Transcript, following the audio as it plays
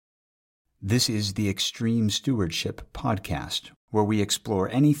This is the Extreme Stewardship Podcast, where we explore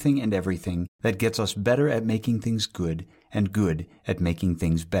anything and everything that gets us better at making things good and good at making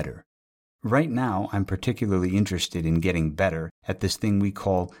things better. Right now, I'm particularly interested in getting better at this thing we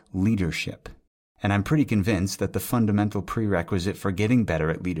call leadership. And I'm pretty convinced that the fundamental prerequisite for getting better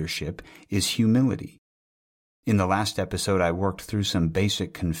at leadership is humility. In the last episode, I worked through some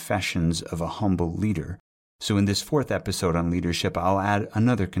basic confessions of a humble leader. So in this fourth episode on leadership, I'll add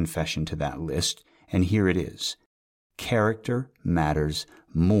another confession to that list, and here it is. Character matters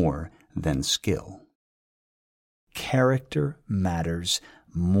more than skill. Character matters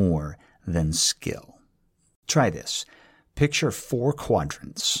more than skill. Try this. Picture 4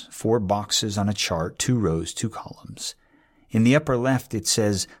 quadrants, 4 boxes on a chart, 2 rows, 2 columns. In the upper left, it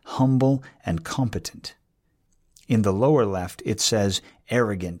says humble and competent. In the lower left, it says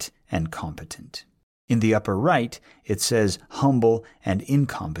arrogant and competent. In the upper right, it says humble and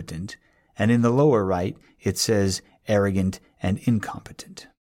incompetent, and in the lower right, it says arrogant and incompetent.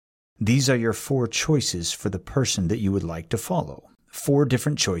 These are your 4 choices for the person that you would like to follow. 4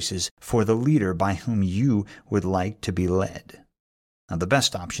 different choices for the leader by whom you would like to be led. Now, the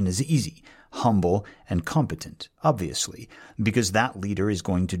best option is easy, humble and competent, obviously, because that leader is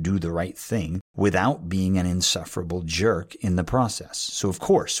going to do the right thing without being an insufferable jerk in the process. So, of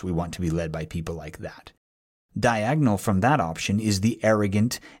course, we want to be led by people like that. Diagonal from that option is the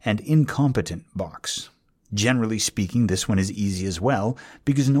arrogant and incompetent box. Generally speaking, this one is easy as well,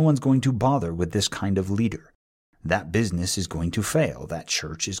 because no one's going to bother with this kind of leader. That business is going to fail, that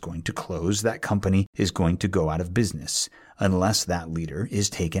church is going to close, that company is going to go out of business, unless that leader is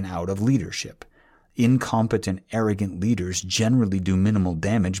taken out of leadership. Incompetent, arrogant leaders generally do minimal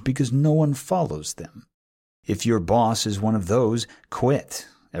damage because no one follows them. If your boss is one of those, quit.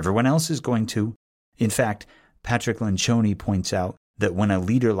 Everyone else is going to. In fact, Patrick Lencioni points out that when a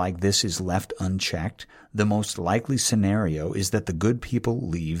leader like this is left unchecked, the most likely scenario is that the good people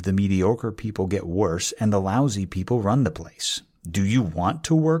leave, the mediocre people get worse, and the lousy people run the place. Do you want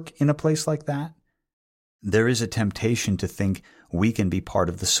to work in a place like that? There is a temptation to think we can be part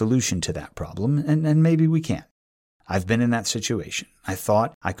of the solution to that problem, and maybe we can. I've been in that situation. I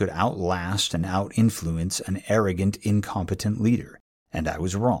thought I could outlast and out-influence an arrogant, incompetent leader, and I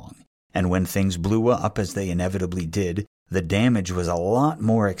was wrong. And when things blew up, as they inevitably did, the damage was a lot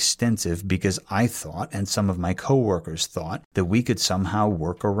more extensive because I thought, and some of my coworkers thought, that we could somehow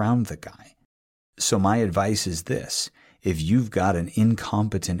work around the guy. So my advice is this. If you've got an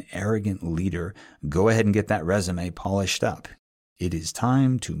incompetent, arrogant leader, go ahead and get that resume polished up. It is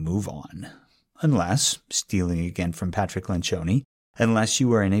time to move on. Unless, stealing again from Patrick Lencioni, unless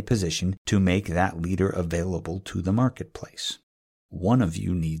you are in a position to make that leader available to the marketplace. One of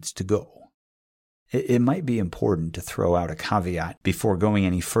you needs to go. It might be important to throw out a caveat before going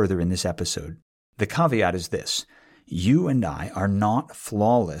any further in this episode. The caveat is this. You and I are not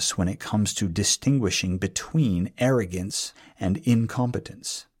flawless when it comes to distinguishing between arrogance and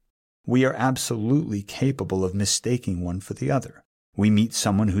incompetence. We are absolutely capable of mistaking one for the other. We meet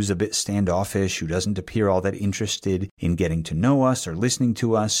someone who's a bit standoffish, who doesn't appear all that interested in getting to know us or listening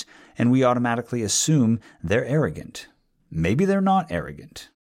to us, and we automatically assume they're arrogant. Maybe they're not arrogant.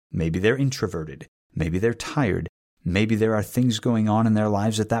 Maybe they're introverted. Maybe they're tired. Maybe there are things going on in their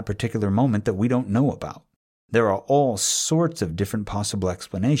lives at that particular moment that we don't know about. There are all sorts of different possible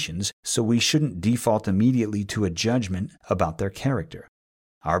explanations, so we shouldn't default immediately to a judgment about their character.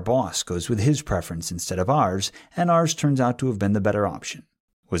 Our boss goes with his preference instead of ours, and ours turns out to have been the better option.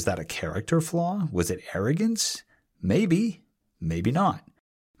 Was that a character flaw? Was it arrogance? Maybe. Maybe not.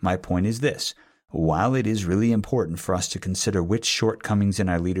 My point is this. While it is really important for us to consider which shortcomings in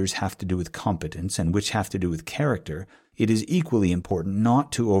our leaders have to do with competence and which have to do with character, it is equally important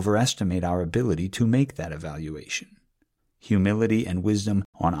not to overestimate our ability to make that evaluation. Humility and wisdom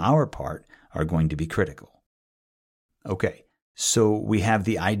on our part are going to be critical. Okay, so we have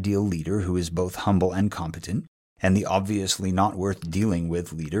the ideal leader who is both humble and competent, and the obviously not worth dealing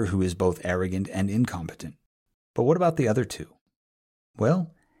with leader who is both arrogant and incompetent. But what about the other two?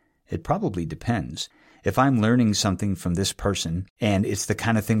 Well, it probably depends. If I'm learning something from this person, and it's the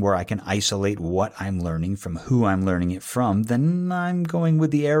kind of thing where I can isolate what I'm learning from who I'm learning it from, then I'm going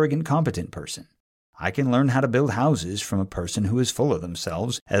with the arrogant, competent person. I can learn how to build houses from a person who is full of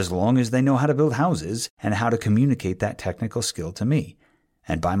themselves, as long as they know how to build houses and how to communicate that technical skill to me.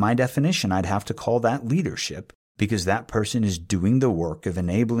 And by my definition, I'd have to call that leadership, because that person is doing the work of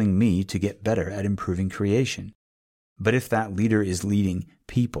enabling me to get better at improving creation. But if that leader is leading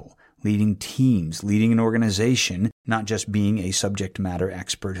people, leading teams, leading an organization, not just being a subject matter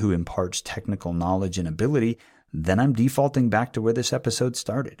expert who imparts technical knowledge and ability, then I'm defaulting back to where this episode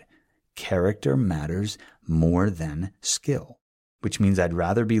started. Character matters more than skill, which means I'd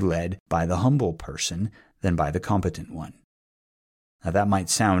rather be led by the humble person than by the competent one. Now, that might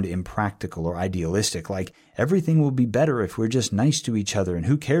sound impractical or idealistic, like everything will be better if we're just nice to each other and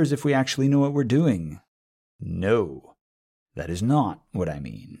who cares if we actually know what we're doing. No, that is not what I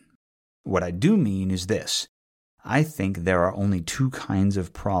mean. What I do mean is this. I think there are only two kinds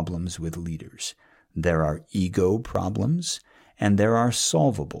of problems with leaders. There are ego problems and there are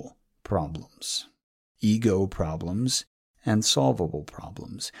solvable problems. Ego problems and solvable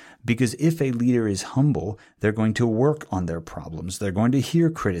problems. Because if a leader is humble, they're going to work on their problems. They're going to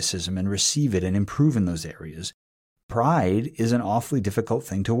hear criticism and receive it and improve in those areas. Pride is an awfully difficult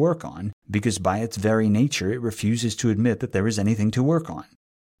thing to work on because by its very nature, it refuses to admit that there is anything to work on.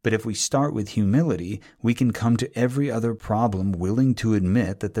 But if we start with humility, we can come to every other problem willing to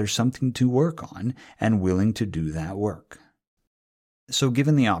admit that there's something to work on and willing to do that work. So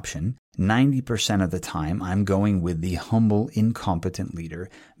given the option, 90% of the time I'm going with the humble, incompetent leader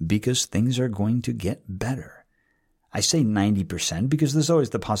because things are going to get better. I say 90% because there's always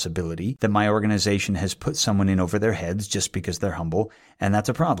the possibility that my organization has put someone in over their heads just because they're humble, and that's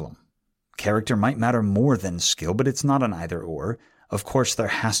a problem. Character might matter more than skill, but it's not an either-or. Of course, there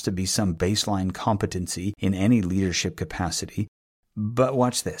has to be some baseline competency in any leadership capacity. But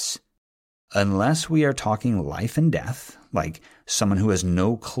watch this. Unless we are talking life and death, like someone who has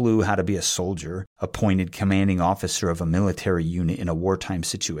no clue how to be a soldier, appointed commanding officer of a military unit in a wartime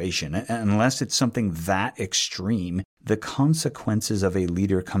situation, unless it's something that extreme, the consequences of a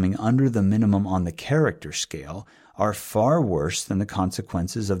leader coming under the minimum on the character scale are far worse than the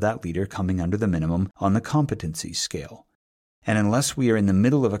consequences of that leader coming under the minimum on the competency scale. And unless we are in the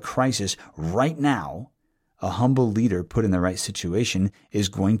middle of a crisis right now, a humble leader put in the right situation is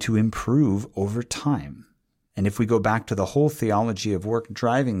going to improve over time. And if we go back to the whole theology of work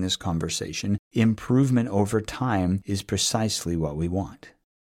driving this conversation, improvement over time is precisely what we want.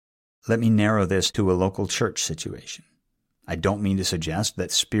 Let me narrow this to a local church situation. I don't mean to suggest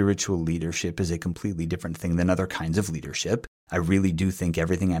that spiritual leadership is a completely different thing than other kinds of leadership. I really do think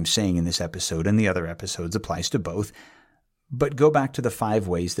everything I'm saying in this episode and the other episodes applies to both. But go back to the 5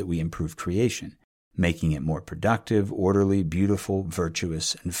 ways that we improve creation, making it more productive, orderly, beautiful,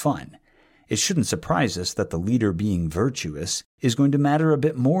 virtuous, and fun. It shouldn't surprise us that the leader being virtuous is going to matter a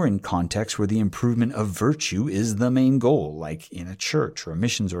bit more in contexts where the improvement of virtue is the main goal, like in a church or a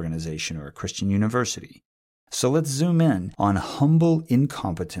missions organization or a Christian university. So let's zoom in on humble,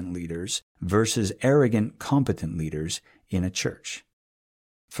 incompetent leaders versus arrogant, competent leaders in a church.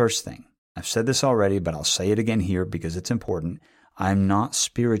 First thing, I've said this already, but I'll say it again here because it's important. I'm not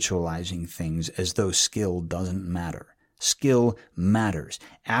spiritualizing things as though skill doesn't matter. Skill matters.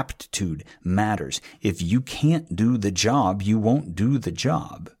 Aptitude matters. If you can't do the job, you won't do the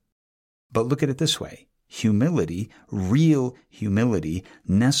job. But look at it this way. Humility, real humility,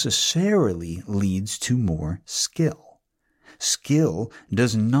 necessarily leads to more skill. Skill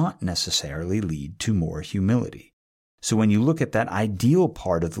does not necessarily lead to more humility. So when you look at that ideal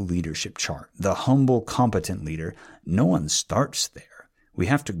part of the leadership chart, the humble, competent leader, no one starts there. We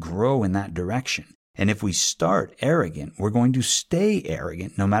have to grow in that direction. And if we start arrogant, we're going to stay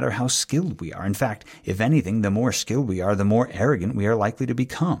arrogant no matter how skilled we are. In fact, if anything, the more skilled we are, the more arrogant we are likely to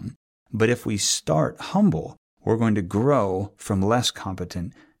become. But if we start humble, we're going to grow from less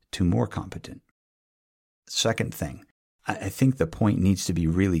competent to more competent. Second thing, I think the point needs to be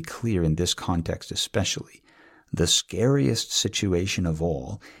really clear in this context especially. The scariest situation of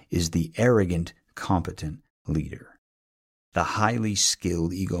all is the arrogant, competent leader. The highly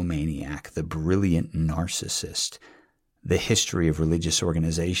skilled egomaniac, the brilliant narcissist. The history of religious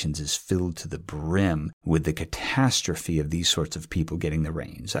organizations is filled to the brim with the catastrophe of these sorts of people getting the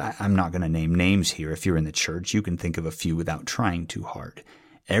reins. I'm not going to name names here. If you're in the church, you can think of a few without trying too hard.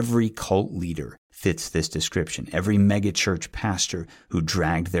 Every cult leader fits this description. Every megachurch pastor who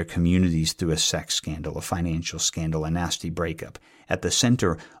dragged their communities through a sex scandal, a financial scandal, a nasty breakup. At the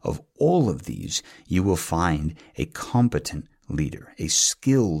center of all of these, you will find a competent leader, a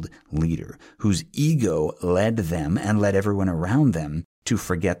skilled leader whose ego led them and led everyone around them to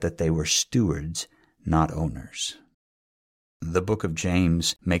forget that they were stewards, not owners. The book of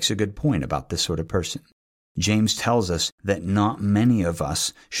James makes a good point about this sort of person. James tells us that not many of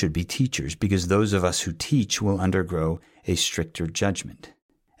us should be teachers because those of us who teach will undergo a stricter judgment.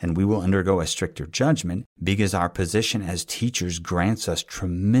 And we will undergo a stricter judgment because our position as teachers grants us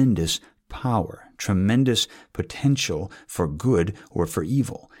tremendous power, tremendous potential for good or for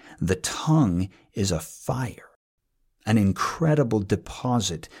evil. The tongue is a fire. an incredible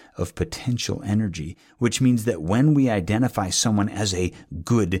deposit of potential energy, which means that when we identify someone as a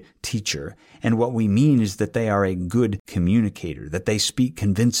good teacher, and what we mean is that they are a good communicator, that they speak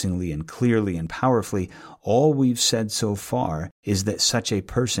convincingly and clearly and powerfully, all we've said so far is that such a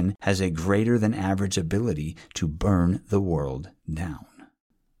person has a greater than average ability to burn the world down.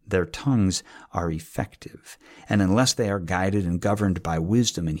 Their tongues are effective, and unless they are guided and governed by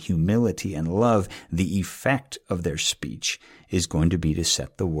wisdom and humility and love, the effect of their speech is going to be to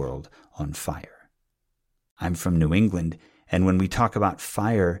set the world on fire. I'm from New England, and when we talk about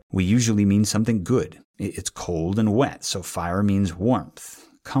fire, we usually mean something good. It's cold and wet, so fire means warmth,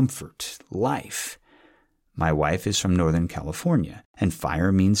 comfort, life. My wife is from Northern California, and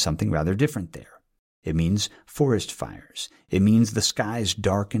fire means something rather different there. It means forest fires. It means the skies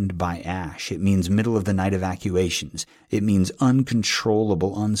darkened by ash. It means middle-of-the-night evacuations. It means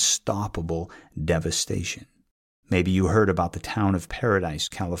uncontrollable, unstoppable devastation. Maybe you heard about the town of Paradise,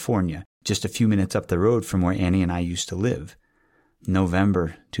 California, just a few minutes up the road from where Annie and I used to live.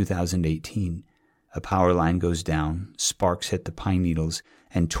 November 2018, a power line goes down, sparks hit the pine needles,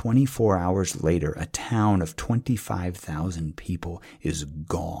 and 24 hours later, a town of 25,000 people is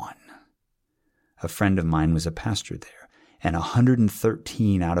gone. A friend of mine was a pastor there, and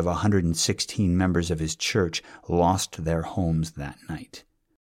 113 out of 116 members of his church lost their homes that night.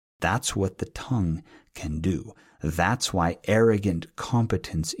 That's what the tongue can do. That's why arrogant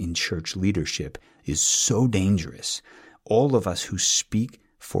competence in church leadership is so dangerous. All of us who speak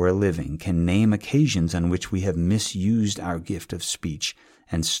for a living can name occasions on which we have misused our gift of speech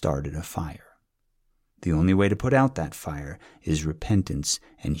and started a fire. The only way to put out that fire is repentance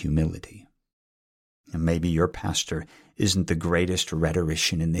and humility. And maybe your pastor isn't the greatest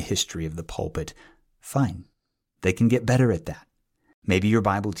rhetorician in the history of the pulpit. Fine. They can get better at that. Maybe your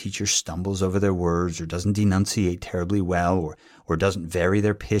Bible teacher stumbles over their words or doesn't enunciate terribly well or doesn't vary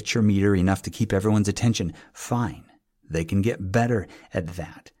their pitch or meter enough to keep everyone's attention. Fine. They can get better at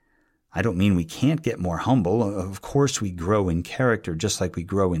that. I don't mean we can't get more humble. Of course we grow in character just like we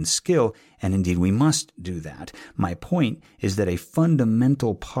grow in skill, and indeed we must do that. My point is that a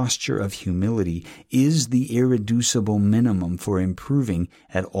fundamental posture of humility is the irreducible minimum for improving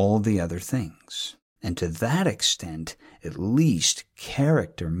at all the other things. And to that extent, at least,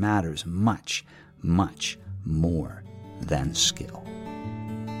 character matters much, much more than skill.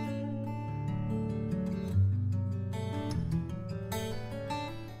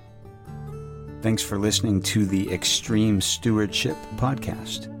 Thanks for listening to the Extreme Stewardship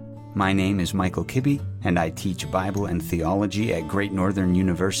Podcast. My name is Michael Kibbe, and I teach Bible and theology at Great Northern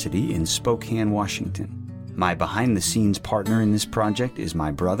University in Spokane, Washington. My behind-the-scenes partner in this project is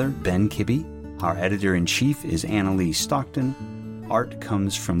my brother, Ben Kibbe. Our editor-in-chief is Annalee Stockton. Art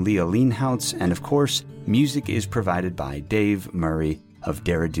comes from Leah Leanhoutz, and of course, music is provided by Dave Murray of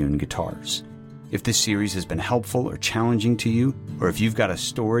Daradoon Guitars. If this series has been helpful or challenging to you, or if you've got a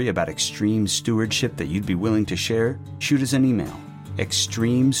story about extreme stewardship that you'd be willing to share, shoot us an email,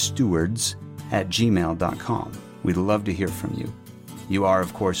 extremestewards@gmail.com. We'd love to hear from you. You are,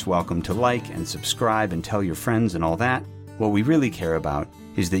 of course, welcome to like and subscribe and tell your friends and all that. What we really care about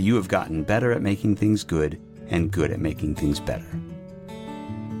is that you have gotten better at making things good and good at making things better.